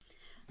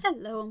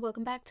Hello and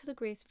welcome back to the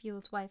Grace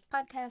Fueled Wife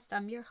podcast.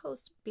 I'm your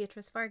host,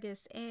 Beatrice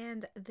Vargas,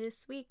 and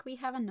this week we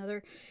have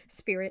another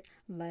spirit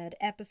led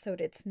episode.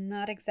 It's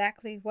not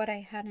exactly what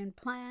I had in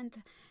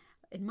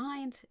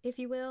mind, if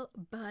you will,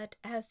 but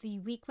as the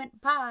week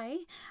went by,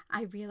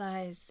 I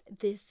realized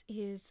this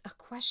is a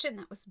question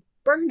that was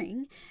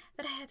burning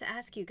that I had to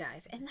ask you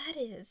guys, and that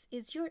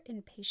is your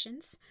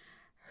impatience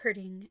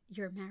hurting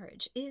your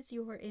marriage? Is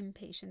your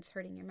impatience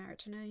hurting your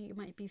marriage? I know you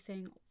might be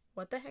saying,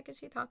 what the heck is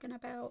she talking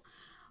about?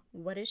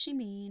 What does she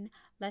mean?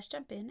 Let's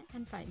jump in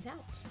and find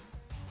out.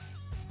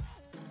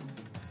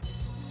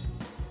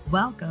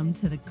 Welcome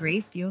to the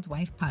Grace Fueled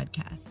Wife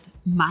podcast.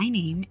 My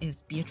name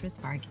is Beatrice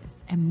Vargas,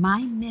 and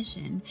my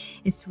mission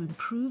is to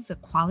improve the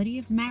quality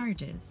of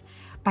marriages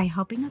by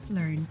helping us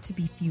learn to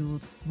be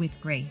fueled with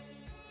grace.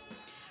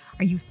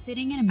 Are you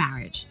sitting in a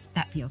marriage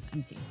that feels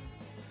empty?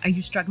 Are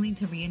you struggling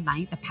to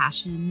reignite the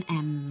passion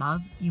and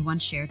love you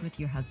once shared with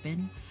your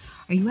husband?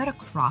 Are you at a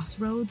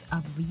crossroads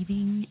of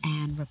leaving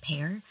and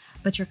repair,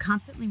 but you're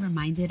constantly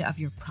reminded of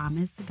your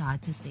promise to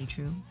God to stay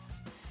true?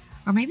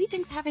 Or maybe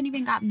things haven't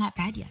even gotten that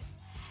bad yet.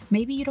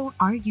 Maybe you don't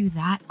argue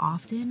that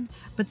often,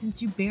 but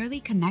since you barely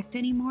connect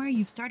anymore,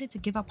 you've started to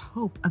give up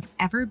hope of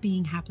ever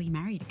being happily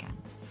married again.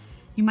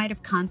 You might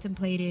have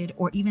contemplated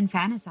or even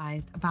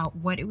fantasized about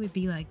what it would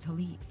be like to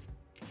leave.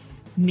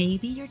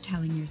 Maybe you're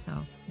telling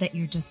yourself that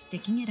you're just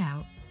sticking it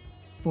out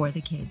for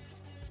the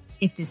kids.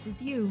 If this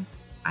is you,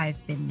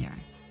 I've been there.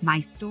 My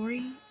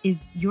story is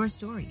your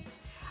story.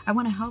 I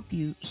want to help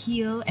you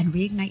heal and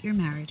reignite your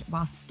marriage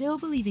while still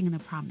believing in the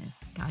promise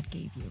God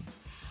gave you.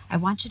 I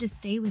want you to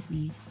stay with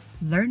me,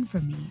 learn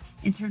from me,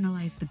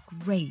 internalize the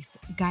grace,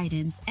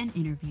 guidance, and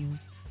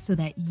interviews so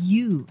that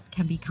you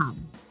can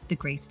become the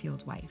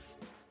grace-fueled wife.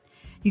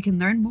 You can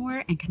learn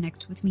more and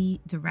connect with me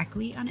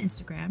directly on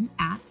Instagram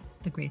at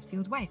the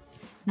grace-fueled wife.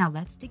 Now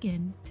let's dig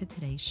into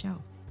today's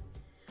show.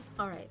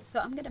 All right, so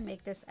I'm going to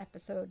make this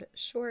episode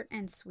short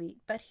and sweet,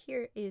 but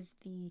here is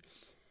the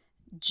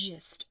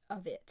gist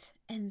of it.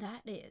 And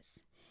that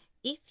is,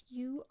 if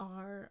you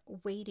are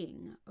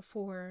waiting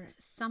for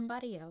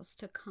somebody else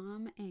to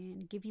come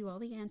and give you all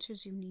the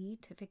answers you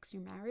need to fix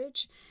your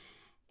marriage,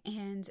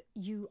 and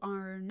you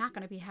are not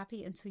going to be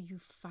happy until you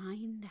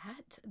find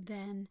that,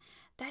 then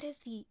that is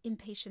the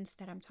impatience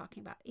that I'm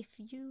talking about. If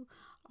you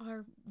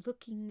are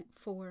looking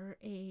for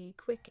a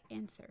quick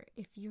answer,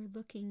 if you're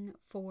looking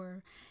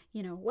for,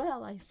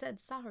 well, I said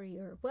sorry,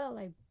 or well,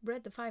 I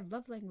read the 5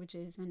 love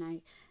languages and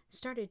I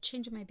started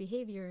changing my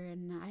behavior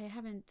and I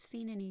haven't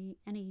seen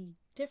any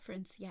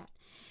difference yet.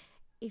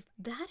 If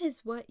that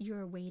is what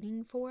you're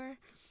waiting for,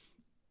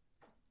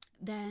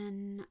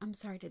 then I'm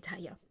sorry to tell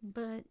you,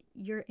 but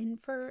you're in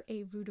for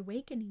a rude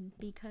awakening,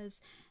 because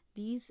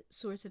these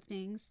sorts of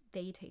things,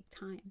 they take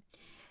time.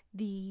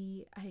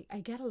 I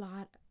get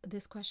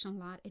this question a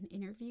lot in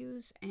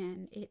interviews,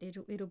 and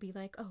it'll be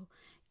like, oh,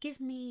 give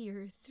me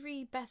your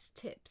 3 best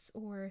tips,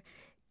 or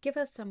give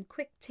us some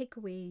quick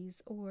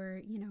takeaways,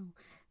 or,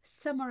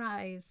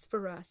 summarize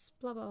for us,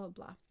 blah, blah, blah,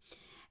 blah.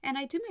 And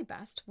I do my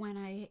best when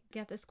I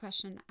get this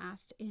question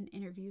asked in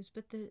interviews,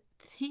 but the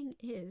thing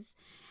is,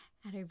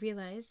 and I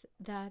realize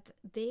that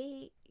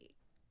they,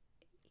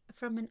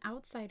 from an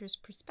outsider's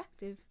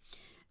perspective,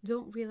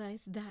 don't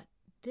realize that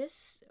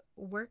this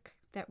work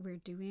that we're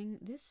doing,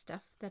 this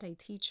stuff that I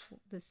teach,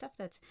 the stuff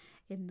that's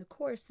in the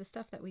course, the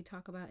stuff that we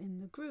talk about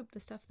in the group, the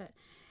stuff that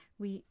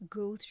we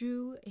go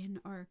through in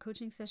our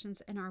coaching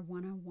sessions and our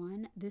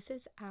one-on-one, this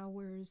is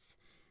hours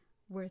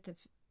worth of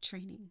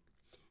training.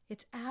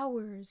 It's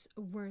hours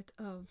worth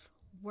of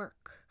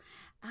work,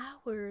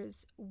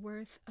 hours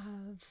worth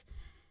of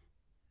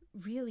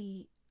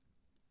really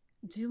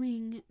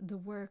doing the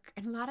work,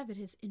 and a lot of it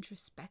is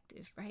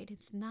introspective, right?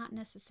 It's not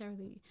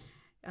necessarily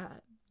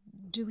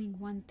doing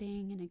one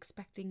thing and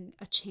expecting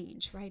a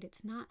change, right?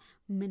 It's not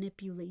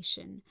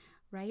manipulation,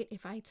 right?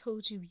 If I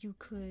told you you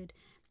could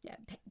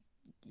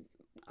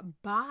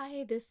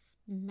buy this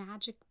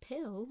magic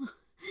pill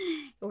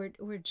or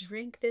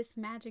drink this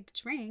magic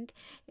drink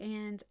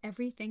and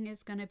everything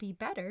is going to be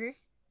better,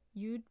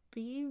 you'd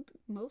be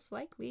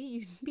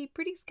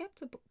pretty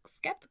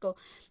skeptical,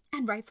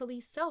 and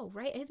rightfully so,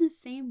 right? In the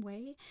same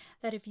way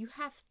that if you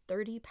have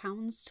 30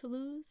 pounds to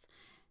lose,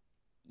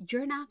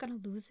 you're not going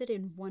to lose it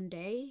in one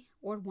day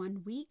or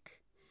 1 week.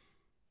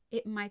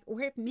 It might,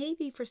 or it may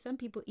be for some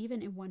people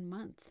even in 1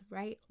 month,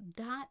 right?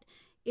 That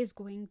is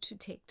going to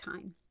take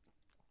time.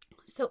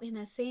 So in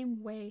the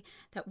same way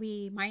that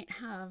we might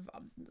have,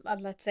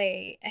 let's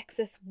say,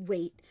 excess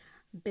weight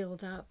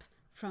build up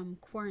from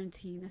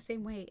quarantine, the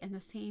same way and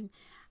the same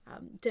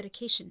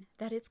dedication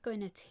that it's going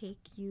to take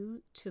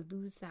you to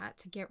lose that,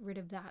 to get rid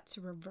of that,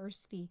 to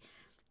reverse the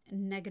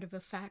negative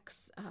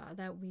effects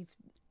that we've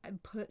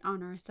put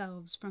on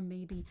ourselves from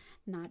maybe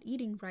not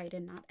eating right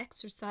and not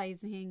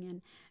exercising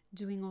and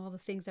doing all the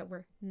things that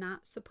we're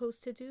not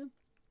supposed to do.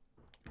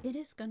 It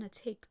is going to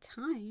take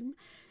time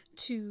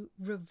to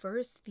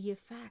reverse the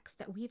effects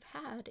that we've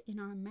had in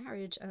our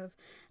marriage of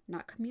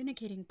not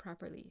communicating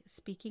properly,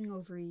 speaking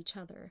over each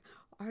other,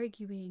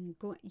 arguing,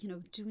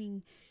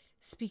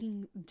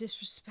 speaking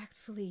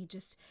disrespectfully,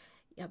 just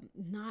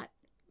not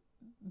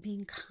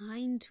being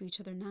kind to each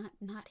other,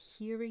 not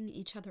hearing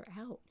each other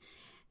out.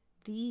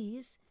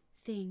 These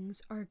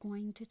things are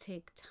going to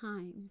take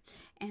time,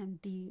 and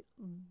the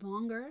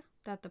longer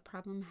that the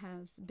problem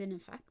has been in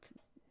effect,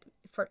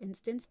 for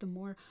instance, the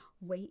more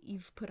weight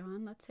you've put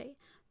on, let's say,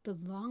 the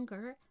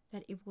longer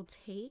that it will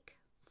take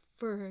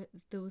for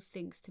those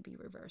things to be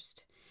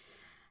reversed.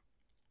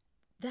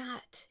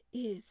 That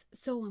is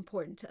so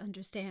important to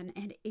understand,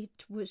 and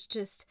it was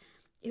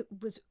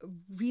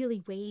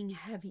really weighing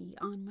heavy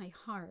on my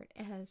heart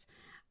as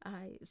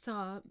I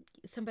saw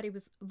somebody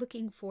was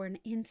looking for an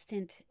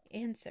instant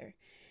answer.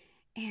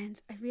 And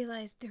I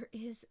realized there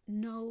is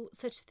no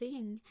such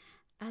thing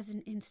as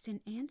an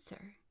instant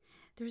answer.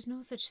 There's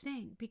no such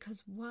thing,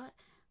 because what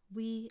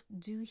we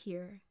do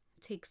here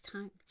takes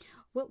time.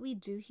 What we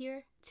do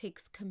here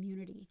takes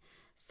community.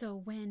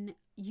 So when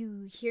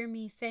you hear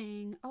me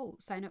saying, oh,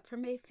 sign up for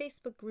my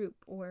Facebook group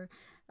or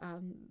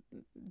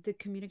the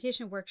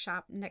communication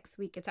workshop next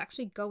week, it's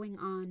actually going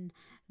on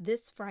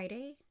this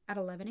Friday at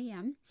 11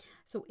 a.m.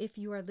 So if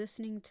you are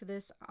listening to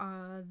this,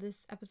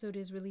 this episode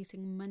is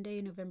releasing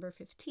Monday, November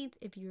 15th.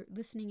 If you're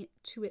listening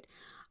to it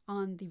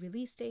on the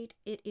release date,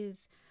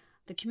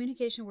 the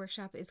communication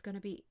workshop is going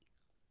to be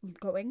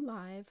going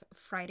live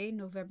Friday,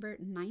 November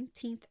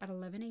 19th at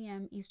 11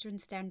 a.m. Eastern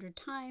Standard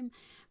Time.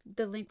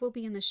 The link will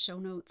be in the show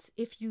notes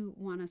if you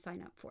want to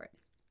sign up for it.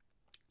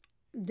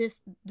 The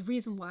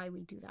reason why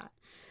we do that.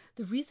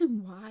 The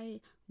reason why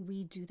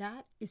we do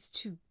that is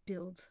to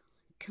build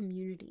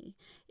community,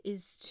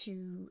 is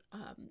to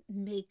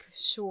make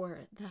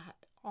sure that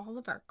all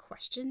of our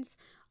questions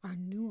are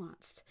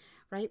nuanced,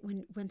 right?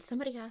 When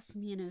somebody asks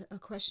me a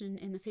question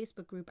in the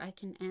Facebook group, I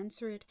can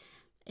answer it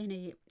in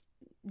a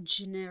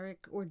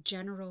generic or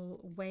general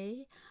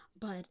way,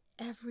 but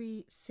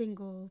every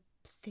single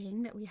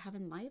thing that we have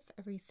in life,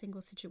 every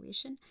single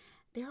situation,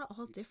 they're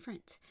all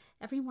different.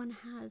 Everyone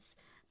has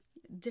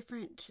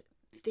different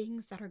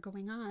things that are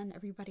going on.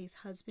 Everybody's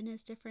husband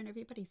is different.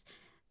 Everybody's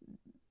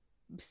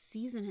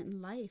season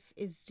in life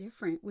is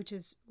different, which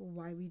is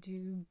why we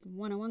do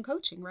one-on-one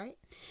coaching, right?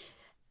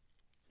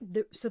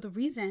 So the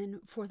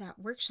reason for that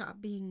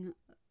workshop being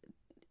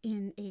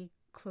in a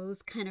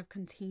closed kind of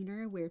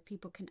container where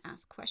people can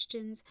ask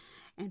questions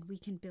and we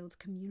can build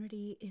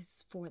community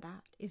is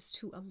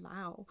to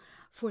allow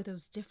for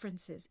those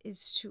differences,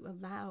 is to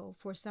allow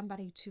for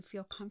somebody to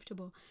feel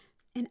comfortable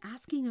in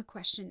asking a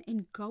question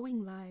and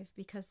going live,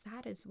 because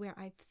that is where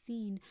I've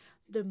seen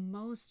the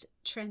most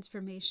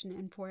transformation.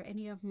 And for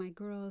any of my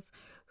girls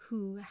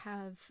who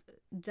have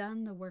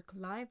done the work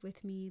live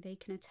with me, they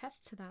can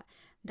attest to that.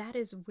 That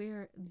is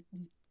where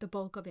the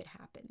bulk of it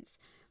happens.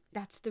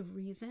 That's the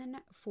reason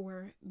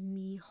for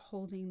me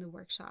holding the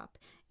workshop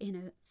in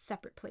a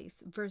separate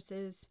place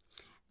versus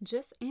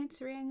just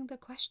answering the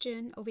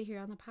question over here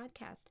on the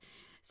podcast.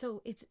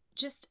 So it's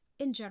just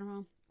in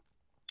general.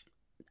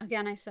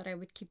 Again, I said I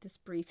would keep this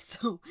brief.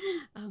 So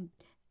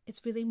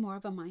it's really more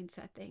of a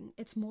mindset thing.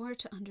 It's more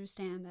to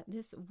understand that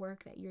this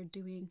work that you're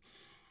doing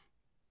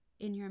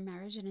in your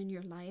marriage and in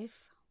your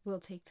life will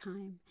take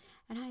time.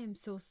 And I am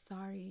so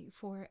sorry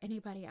for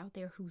anybody out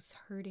there who's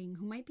hurting,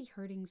 who might be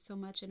hurting so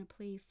much in a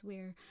place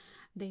where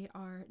they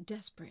are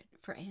desperate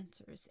for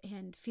answers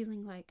and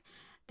feeling like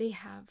they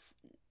have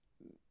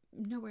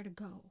nowhere to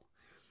go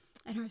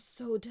and are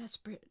so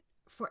desperate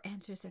for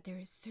answers that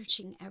they're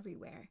searching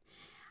everywhere.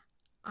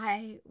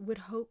 I would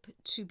hope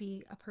to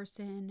be a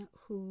person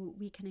who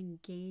we can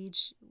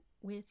engage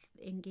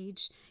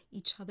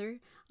each other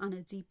on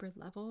a deeper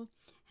level.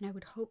 And I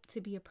would hope to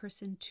be a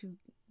person to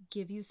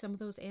give you some of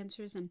those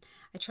answers. And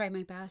I try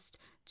my best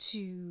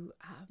to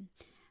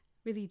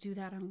really do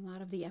that on a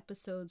lot of the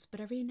episodes. But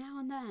every now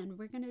and then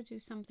we're going to do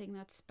something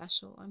that's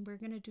special, and we're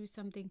going to do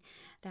something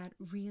that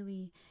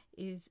really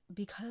is,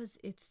 because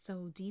it's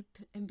so deep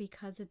and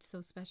because it's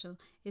so special,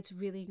 it's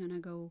really going to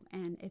go,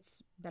 and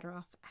it's better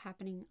off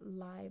happening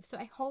live. So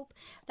I hope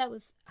that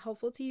was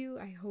helpful to you.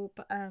 I hope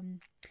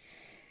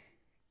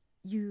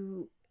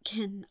you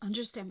can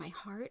understand my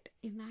heart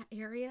in that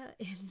area,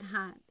 in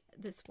that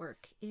this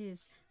work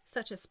is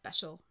such a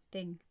special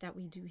thing that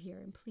we do here.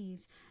 And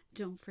please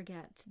don't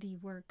forget, the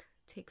work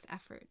takes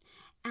effort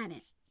and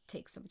it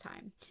takes some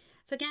time.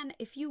 So again,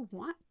 if you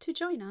want to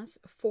join us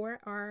for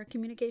our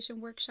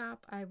communication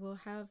workshop, I will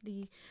have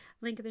the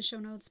link in the show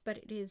notes,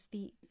 but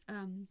the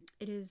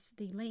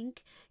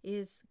link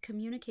is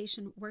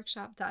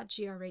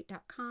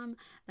communicationworkshop.gr8.com.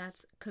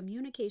 That's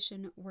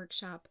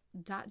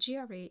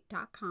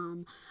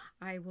communicationworkshop.gr8.com.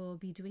 I will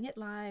be doing it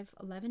live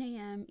 11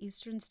 a.m.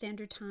 Eastern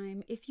Standard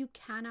Time. If you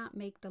cannot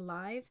make the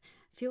live,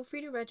 feel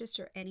free to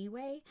register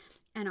anyway,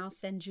 and I'll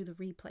send you the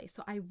replay.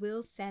 So I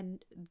will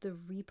send the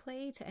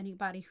replay to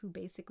anybody who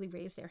basically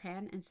raised their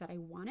hand and said I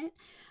want it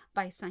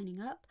by signing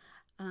up.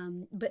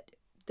 But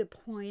the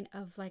point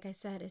of, like I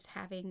said, is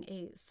having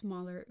a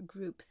smaller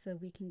group so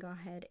we can go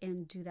ahead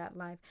and do that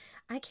live.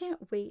 I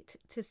can't wait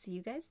to see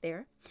you guys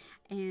there.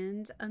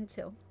 And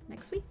until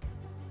next week.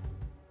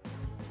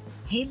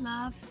 Hey,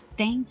 love,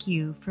 thank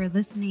you for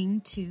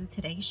listening to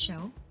today's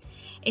show.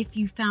 If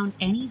you found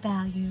any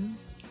value,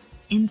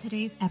 in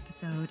today's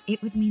episode,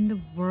 it would mean the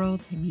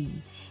world to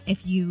me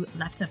if you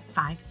left a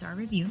 5-star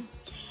review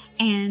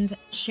and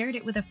shared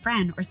it with a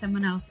friend or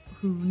someone else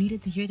who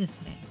needed to hear this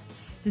today.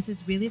 This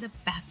is really the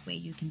best way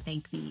you can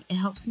thank me. It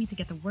helps me to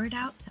get the word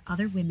out to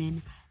other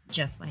women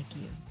just like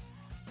you.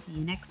 See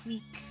you next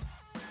week.